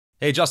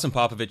Hey, Justin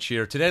Popovich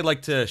here. Today I'd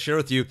like to share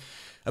with you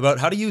about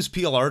how to use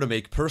PLR to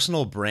make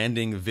personal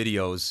branding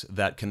videos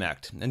that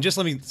connect. And just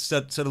let me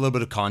set a little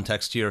bit of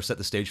context here, set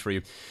the stage for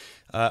you.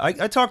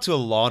 I talk to a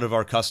lot of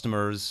our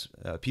customers,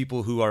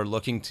 people who are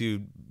looking to,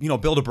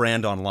 build a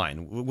brand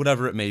online,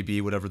 whatever it may be,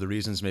 whatever the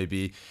reasons may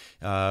be.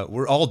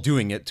 We're all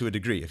doing it to a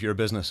degree if you're a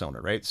business owner,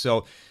 right?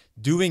 So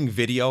doing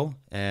video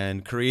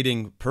and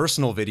creating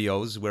personal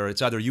videos where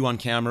it's either you on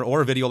camera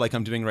or a video like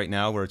I'm doing right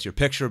now where it's your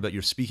picture but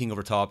you're speaking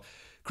over top.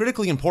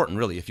 Critically important,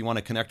 really, if you want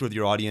to connect with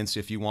your audience,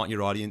 if you want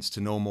your audience to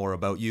know more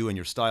about you and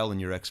your style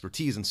and your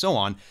expertise and so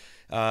on.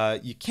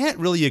 You can't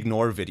really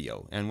ignore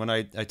video. And when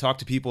I talk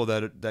to people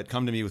that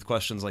come to me with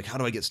questions like, how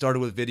do I get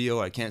started with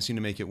video? I can't seem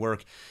to make it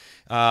work.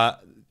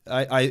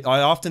 I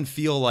often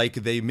feel like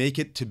they make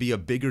it to be a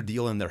bigger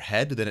deal in their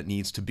head than it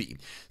needs to be.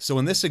 So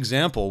in this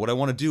example, what I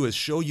want to do is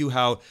show you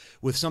how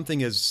with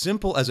something as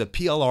simple as a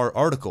PLR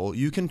article,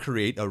 you can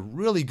create a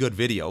really good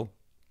video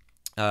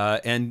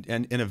and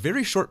in a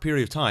very short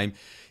period of time.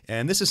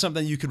 And this is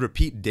something you could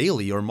repeat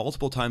daily or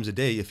multiple times a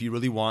day if you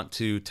really want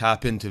to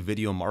tap into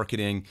video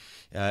marketing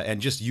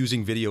and just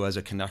using video as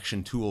a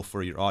connection tool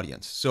for your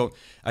audience. So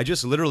I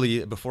just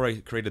literally, before I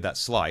created that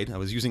slide, I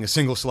was using a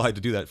single slide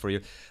to do that for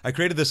you. I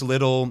created this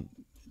little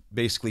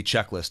basically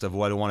checklist of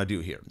what I want to do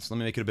here. So let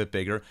me make it a bit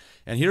bigger.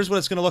 And here's what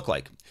it's going to look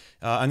like.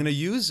 I'm going to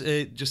use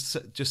it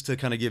just to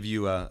kind of give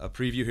you a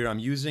preview here. I'm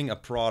using a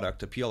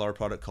PLR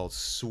product called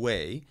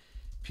Sway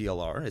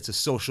PLR. It's a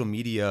social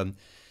media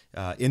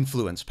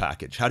influence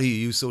package. How do you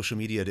use social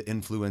media to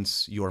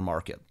influence your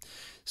market?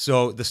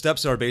 So the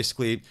steps are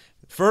basically,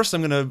 first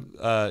I'm going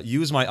to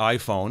use my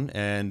iPhone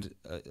and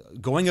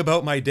going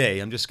about my day,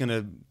 I'm just going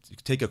to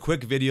take a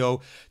quick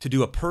video to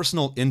do a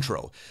personal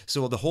intro.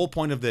 So the whole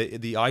point of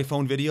the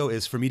iPhone video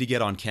is for me to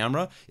get on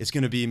camera. It's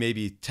going to be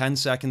maybe 10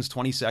 seconds,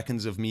 20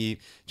 seconds of me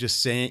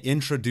just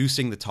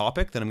introducing the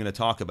topic that I'm going to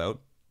talk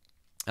about.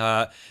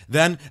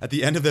 Then at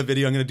the end of the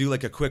video, I'm going to do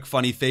like a quick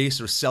funny face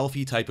or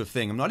selfie type of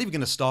thing. I'm not even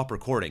going to stop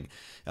recording.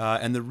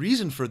 And the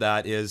reason for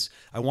that is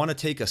I want to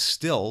take a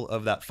still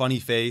of that funny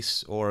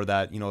face or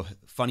that,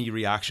 funny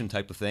reaction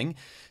type of thing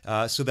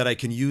so that I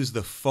can use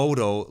the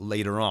photo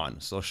later on.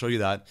 So I'll show you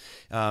that.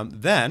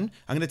 Then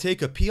I'm going to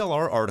take a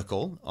PLR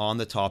article on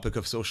the topic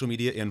of social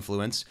media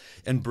influence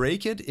and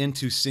break it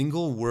into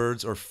single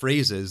words or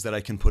phrases that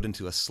I can put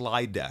into a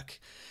slide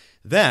deck.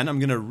 Then I'm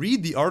going to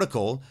read the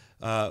article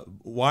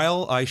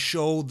while I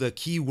show the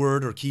key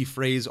word or key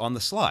phrase on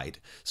the slide.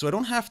 So I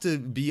don't have to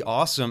be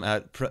awesome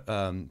at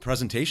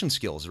presentation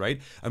skills,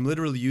 right? I'm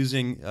literally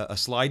using a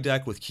slide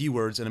deck with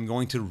keywords and I'm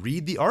going to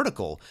read the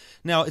article.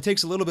 Now, it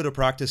takes a little bit of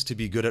practice to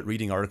be good at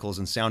reading articles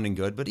and sounding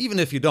good, but even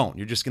if you don't,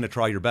 you're just going to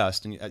try your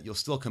best and you'll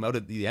still come out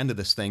at the end of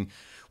this thing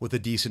with a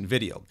decent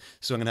video.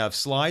 So I'm going to have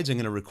slides, I'm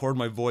going to record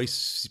my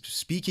voice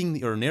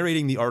speaking or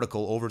narrating the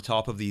article over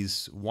top of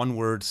these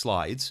one-word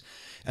slides.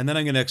 And then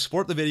I'm going to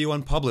export the video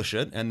and publish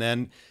it. And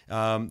then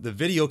the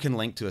video can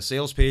link to a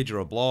sales page or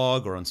a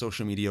blog or on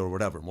social media or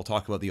whatever. And we'll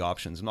talk about the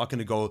options. I'm not going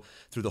to go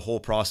through the whole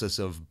process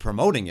of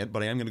promoting it,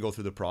 but I am going to go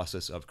through the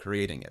process of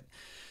creating it.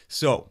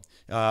 So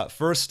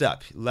first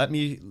step, let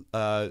me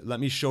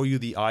show you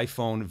the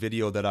iPhone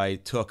video that I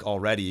took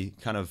already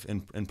kind of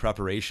in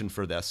preparation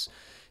for this.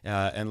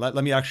 And let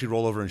me actually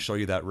roll over and show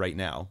you that right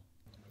now.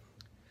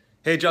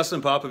 Hey,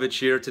 Justin Popovich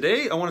here.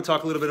 Today, I want to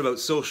talk a little bit about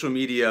social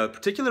media,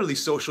 particularly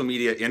social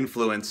media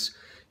influence.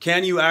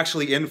 Can you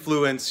actually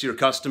influence your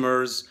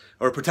customers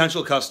or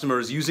potential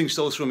customers using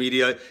social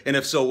media? And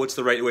if so, what's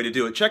the right way to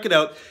do it? Check it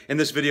out. In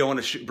this video, I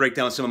want to break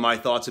down some of my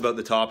thoughts about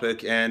the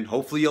topic, and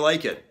hopefully you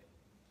like it.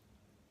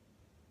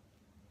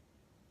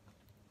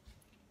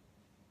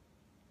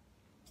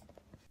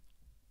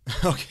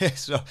 Okay,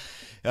 so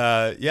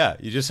yeah,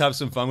 you just have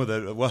some fun with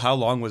it. Well, how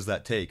long was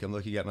that take? I'm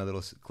looking at my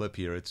little clip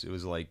here. It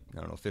was like, I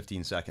don't know,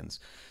 15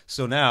 seconds.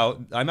 So now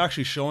I'm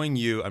actually showing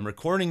you, I'm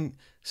recording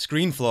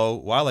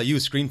ScreenFlow while I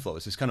use ScreenFlow.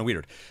 This is kind of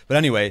weird. But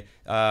anyway,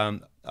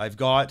 I've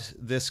got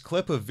this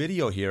clip of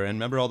video here. And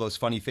remember all those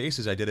funny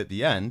faces I did at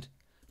the end,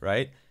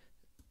 right?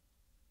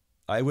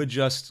 I would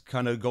just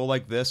kind of go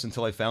like this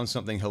until I found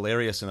something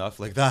hilarious enough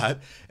like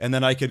that. And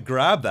then I could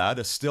grab that,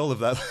 a still of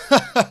that.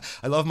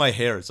 I love my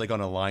hair. It's like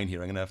on a line here.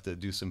 I'm going to have to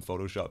do some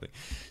photoshopping.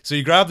 So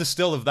you grab the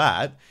still of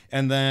that.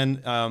 And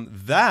then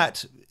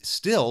that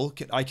still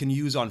I can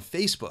use on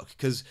Facebook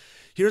because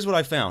here's what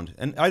I found,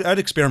 and I'd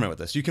experiment with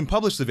this. You can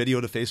publish the video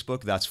to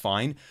Facebook, that's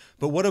fine.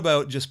 But what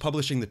about just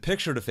publishing the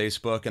picture to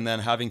Facebook and then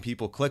having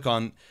people click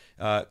on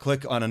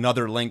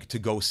another link to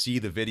go see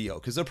the video?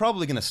 Because they're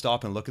probably going to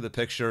stop and look at the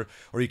picture,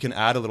 or you can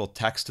add a little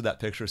text to that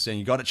picture saying,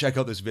 you got to check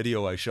out this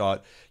video I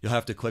shot. You'll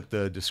have to click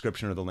the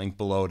description or the link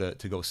below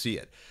to go see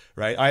it,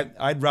 right?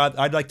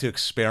 I'd like to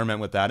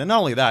experiment with that. And not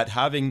only that,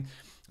 having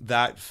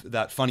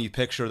that funny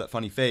picture, that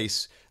funny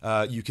face,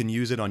 you can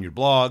use it on your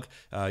blog.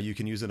 You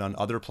can use it on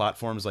other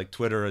platforms like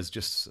Twitter as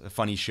just a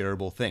funny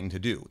shareable thing to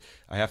do.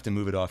 I have to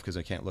move it off because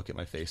I can't look at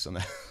my face on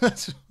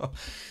that.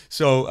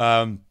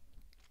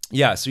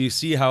 Yeah, so you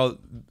see how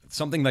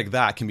something like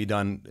that can be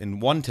done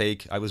in one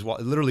take. I was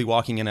literally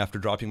walking in after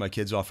dropping my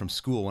kids off from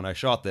school when I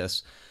shot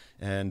this.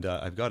 And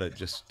I've got to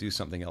just do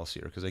something else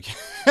here because I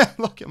can't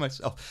look at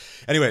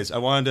myself. Anyways, I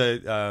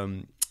wanted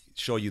to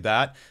show you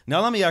that.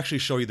 Now let me actually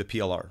show you the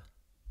PLR.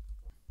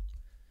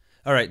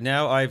 All right,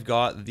 now I've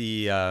got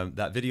the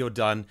that video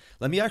done.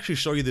 Let me actually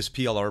show you this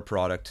PLR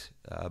product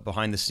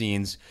behind the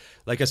scenes.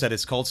 Like I said,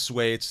 it's called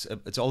Sway.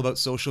 It's all about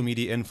social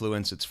media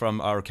influence. It's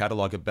from our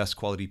catalog at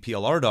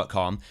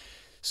bestqualityplr.com.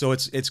 So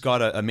it's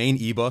got a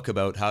main ebook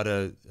about how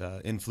to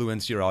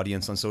influence your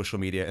audience on social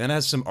media, and it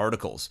has some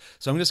articles.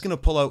 So I'm just going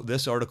to pull out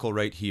this article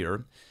right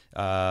here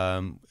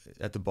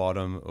at the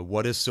bottom.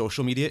 What is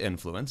social media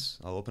influence?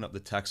 I'll open up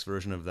the text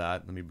version of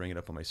that. Let me bring it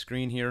up on my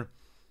screen here,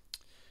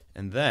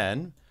 and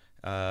then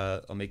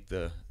I'll make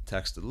the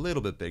text a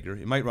little bit bigger.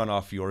 It might run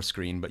off your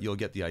screen, but you'll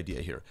get the idea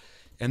here.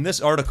 And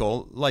this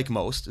article, like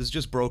most, is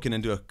just broken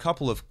into a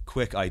couple of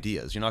quick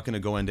ideas. You're not going to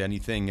go into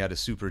anything at a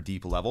super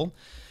deep level.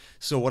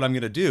 So what I'm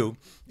going to do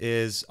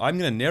is I'm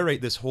going to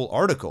narrate this whole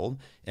article,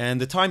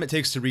 and the time it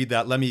takes to read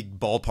that, let me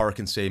ballpark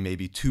and say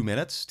maybe 2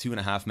 minutes,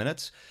 2.5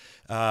 minutes.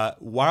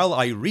 While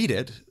I read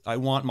it, I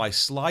want my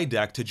slide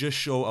deck to just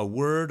show a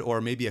word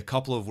or maybe a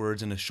couple of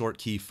words in a short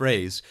key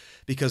phrase,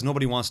 because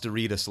nobody wants to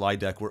read a slide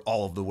deck where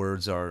all of the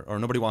words are, or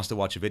nobody wants to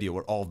watch a video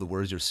where all of the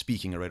words you're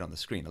speaking are right on the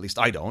screen. At least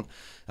I don't.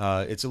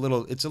 It's a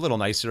little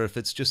nicer if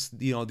it's just,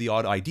 you know, the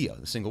odd idea,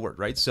 a single word,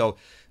 right? So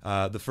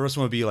the first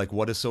one would be like,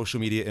 what is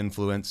social media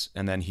influence?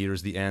 And then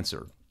here's the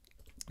answer.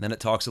 Then it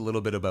talks a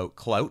little bit about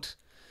clout.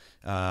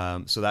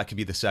 So that could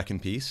be the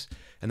second piece.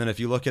 And then if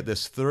you look at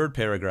this third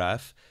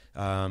paragraph,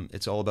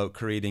 it's all about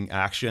creating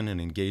action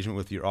and engagement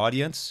with your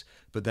audience.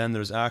 But then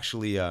there's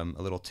actually a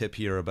little tip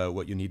here about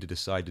what you need to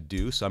decide to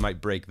do. So I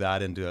might break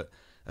that into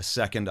a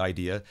second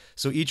idea.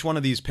 So each one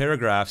of these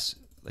paragraphs,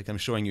 like I'm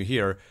showing you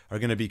here, are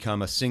going to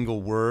become a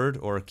single word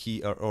or a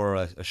key or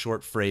a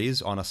short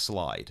phrase on a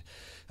slide.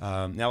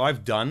 Now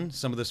I've done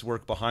some of this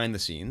work behind the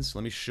scenes.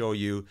 Let me show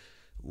you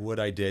what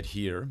I did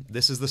here.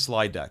 This is the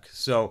slide deck.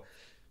 So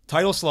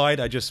title slide,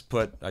 I just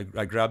put,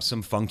 I grabbed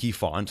some funky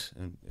font,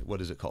 and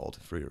what is it called?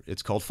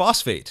 It's called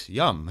Phosphate.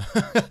 Yum.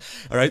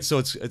 All right, so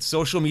it's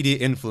social media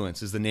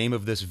influence is the name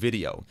of this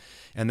video.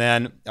 And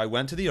then I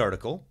went to the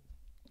article,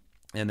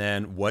 and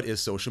then what is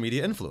social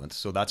media influence?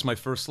 So that's my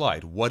first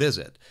slide. What is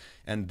it?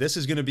 And this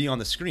is going to be on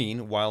the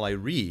screen while I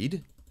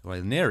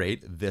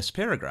narrate this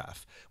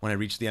paragraph. When I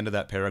reach the end of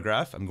that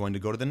paragraph, I'm going to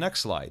go to the next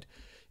slide,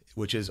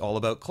 which is all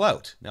about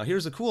clout. Now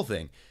here's the cool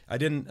thing. I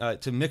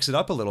didn't, to mix it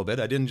up a little bit,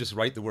 I didn't just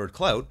write the word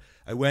clout.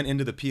 I went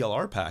into the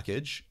PLR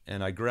package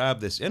and I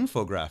grabbed this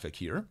infographic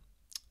here.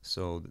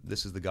 So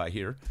this is the guy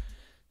here.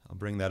 I'll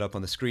bring that up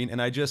on the screen,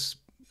 and I just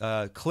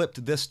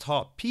clipped this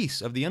top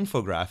piece of the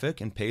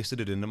infographic and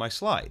pasted it into my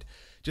slide.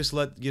 Just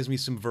gives me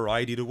some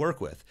variety to work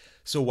with.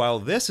 So while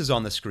this is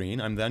on the screen,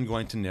 I'm then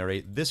going to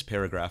narrate this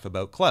paragraph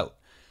about clout,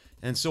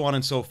 and so on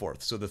and so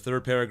forth. So the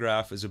third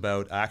paragraph is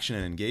about action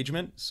and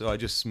engagement. So I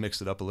just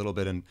mixed it up a little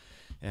bit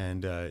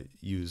and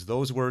use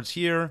those words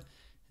here.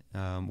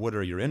 What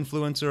are your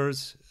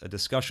influencers? A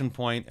discussion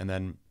point, and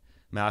then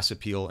mass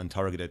appeal and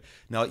targeted.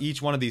 Now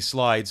each one of these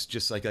slides,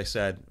 just like I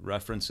said,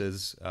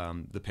 references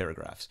the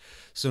paragraphs.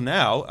 So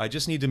now I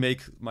just need to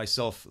make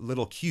myself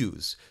little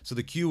cues. So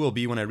the cue will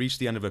be when I reach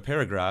the end of a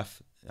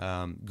paragraph,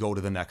 go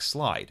to the next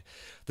slide.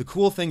 The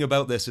cool thing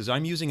about this is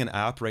I'm using an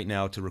app right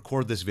now to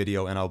record this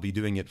video, and I'll be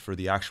doing it for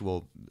the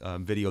actual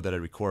video that I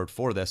record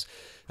for this,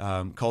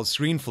 called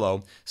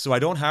ScreenFlow. So I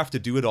don't have to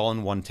do it all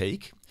in one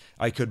take.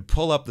 I could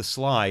pull up the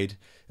slide,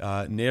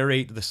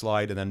 narrate the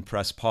slide, and then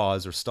press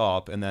pause or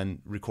stop, and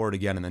then record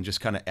again, and then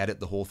just kind of edit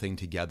the whole thing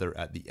together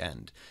at the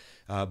end.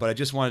 But I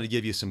just wanted to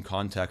give you some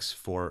context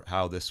for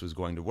how this was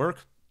going to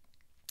work.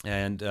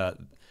 And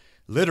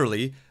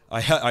literally,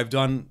 I've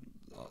done,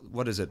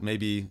 what is it,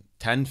 maybe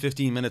 10,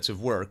 15 minutes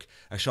of work.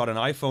 I shot an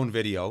iPhone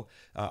video.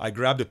 I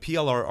grabbed a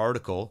PLR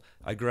article.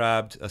 I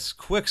grabbed a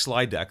quick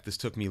slide deck. This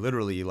took me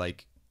literally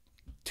like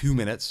 2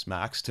 minutes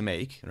max to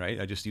make, right?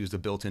 I just used the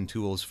built-in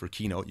tools for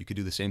Keynote. You could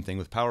do the same thing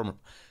with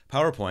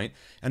PowerPoint.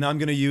 And I'm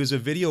going to use a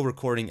video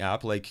recording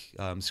app like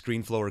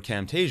ScreenFlow or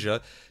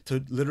Camtasia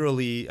to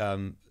literally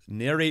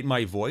narrate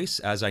my voice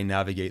as I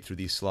navigate through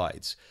these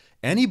slides.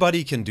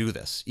 Anybody can do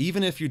this,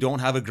 even if you don't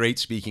have a great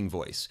speaking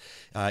voice.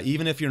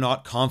 Even if you're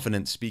not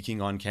confident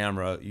speaking on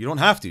camera, you don't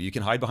have to. You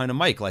can hide behind a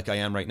mic like I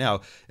am right now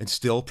and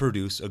still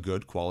produce a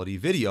good quality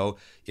video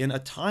in a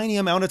tiny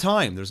amount of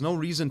time. There's no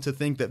reason to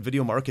think that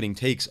video marketing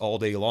takes all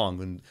day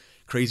long and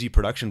crazy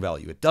production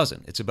value. It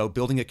doesn't. It's about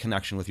building a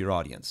connection with your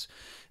audience.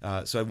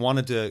 So I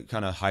wanted to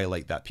kind of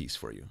highlight that piece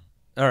for you.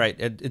 All right,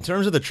 in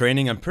terms of the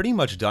training, I'm pretty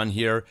much done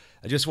here.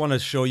 I just want to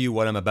show you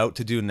what I'm about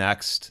to do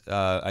next.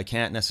 I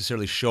can't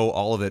necessarily show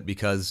all of it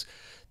because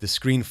the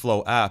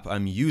ScreenFlow app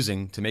I'm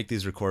using to make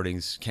these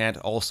recordings can't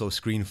also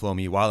ScreenFlow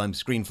me while I'm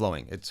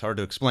ScreenFlowing. It's hard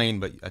to explain,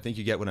 but I think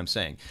you get what I'm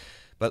saying.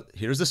 But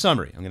here's the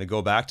summary. I'm going to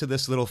go back to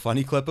this little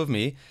funny clip of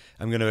me.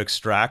 I'm going to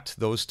extract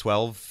those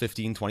 12,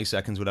 15, 20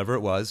 seconds, whatever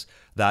it was.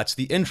 That's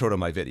the intro to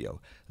my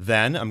video.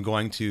 Then I'm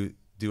going to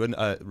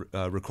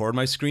record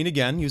my screen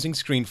again using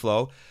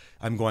ScreenFlow.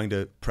 I'm going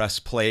to press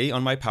play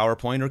on my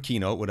PowerPoint or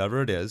Keynote,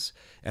 whatever it is,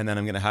 and then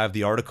I'm going to have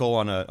the article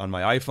on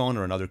my iPhone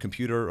or another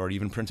computer or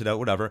even print it out,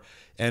 whatever,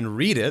 and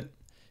read it,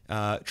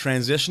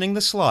 transitioning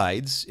the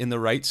slides in the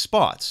right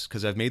spots,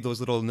 because I've made those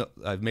little,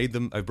 I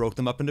broke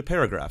them up into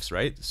paragraphs,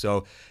 right?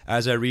 So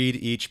as I read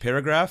each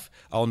paragraph,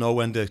 I'll know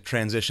when to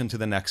transition to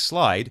the next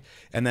slide.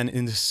 And then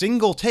in a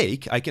single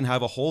take, I can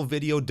have a whole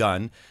video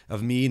done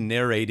of me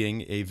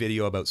narrating a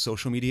video about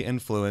social media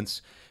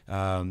influence,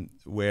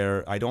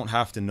 where I don't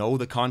have to know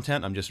the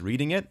content, I'm just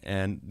reading it,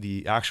 and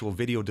the actual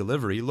video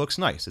delivery looks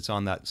nice. It's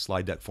on that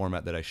slide deck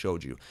format that I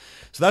showed you.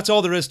 So that's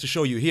all there is to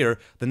show you here.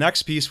 The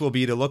next piece will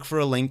be to look for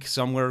a link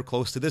somewhere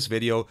close to this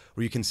video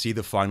where you can see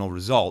the final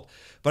result.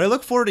 But I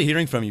look forward to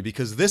hearing from you,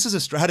 because this is a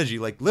strategy,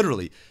 like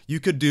literally, you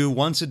could do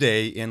once a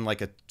day in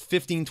like a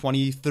 15,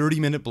 20,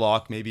 30-minute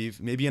block,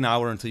 maybe an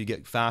hour until you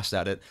get fast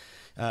at it.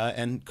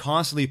 And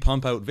constantly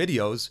pump out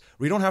videos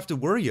where you don't have to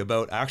worry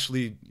about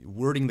actually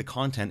wording the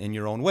content in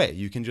your own way.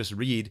 You can just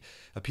read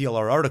a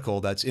PLR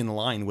article that's in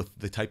line with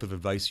the type of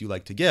advice you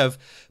like to give,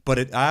 but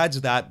it adds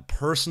that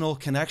personal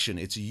connection.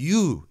 It's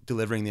you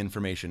delivering the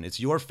information. It's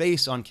your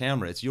face on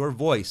camera. It's your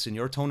voice and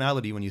your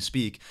tonality when you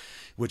speak,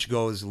 which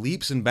goes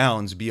leaps and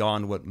bounds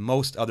beyond what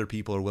most other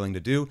people are willing to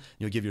do.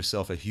 You'll give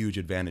yourself a huge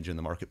advantage in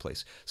the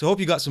marketplace. So I hope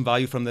you got some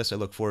value from this. I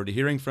look forward to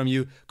hearing from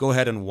you. Go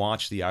ahead and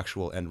watch the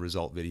actual end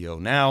result video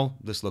now.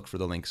 Just look for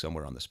the link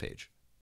somewhere on this page.